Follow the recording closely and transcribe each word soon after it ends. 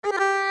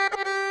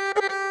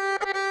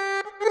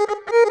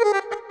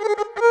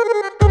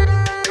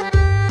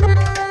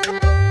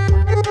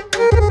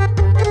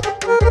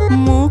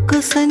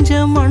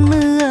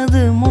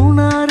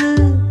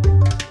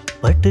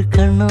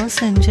கண்ணம்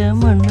செஞ்ச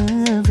மண்ணு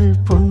அது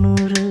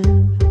பொன்னூறு,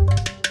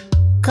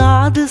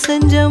 காது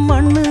செஞ்ச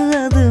மண்ணு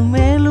அது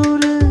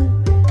மேலூரு,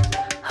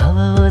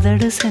 அவ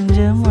உதடு செஞ்ச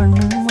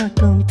மண்ணு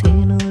மட்டும்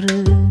தேனூரு.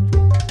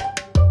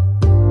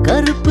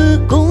 கருப்பு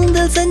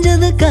கூந்தல்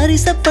செஞ்சது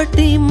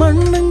கரிசப்பட்டி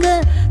மண்ணுங்க,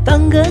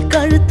 தங்க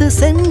கழுத்து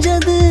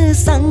செஞ்சது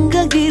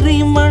சங்ககிரி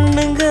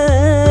மண்ணுங்க.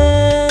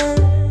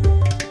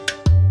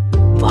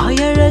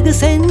 வாயழகு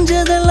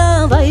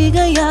செஞ்சதெல்லாம்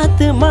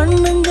வைகையாத்து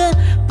மண்ணுங்க,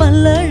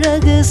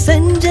 பல்லழகு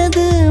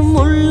செஞ்சது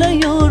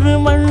முல்லையூர்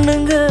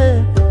மண்ணுங்க.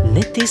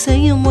 நெத்தி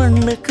செய்யும்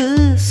மண்ணுக்கு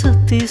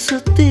சுத்தி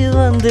சுத்தி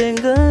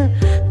வந்தேங்க,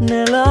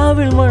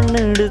 நிலாவில் மண்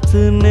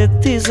எடுத்து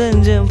நெத்தி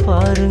செஞ்சேன்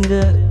பாருங்க.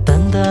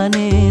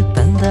 தந்தானே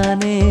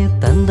தந்தானே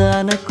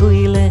தந்தான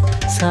குயில,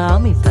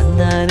 சாமி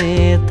தந்தானே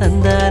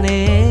தந்தானே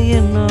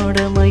என்னோட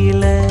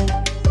மயில.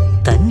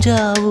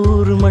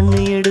 தஞ்சாவூர்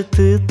மண்ணு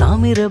எடுத்து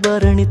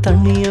தாமிரபரணி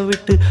தண்ணிய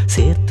விட்டு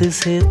சேர்த்து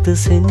சேர்த்து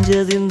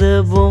செஞ்சது இந்த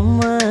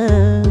பொம்மை.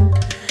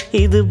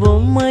 இது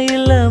பொம்மை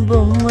இல்ல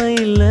பொம்மை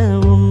இல்ல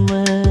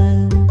உண்மை.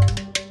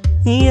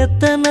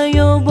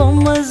 எத்தனையோ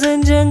பொம்மை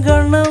செஞ்சேன்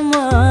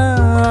கண்ணம்மா,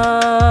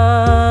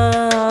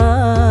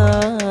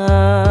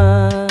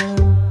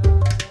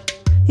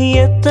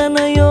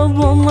 எத்தனையோ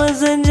பொம்மை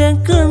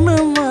செஞ்சேன்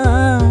கண்ணம்மா.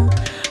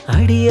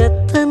 அடி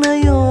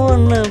எத்தனையோ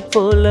ஒன்ன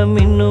போல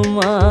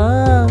மின்னுமா,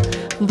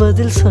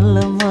 பதில்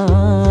சொல்லம்மா.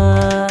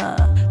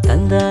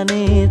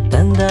 தந்தானே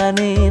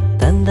தந்தானே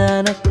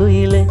தந்தான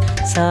குயிலே,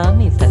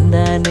 சாமி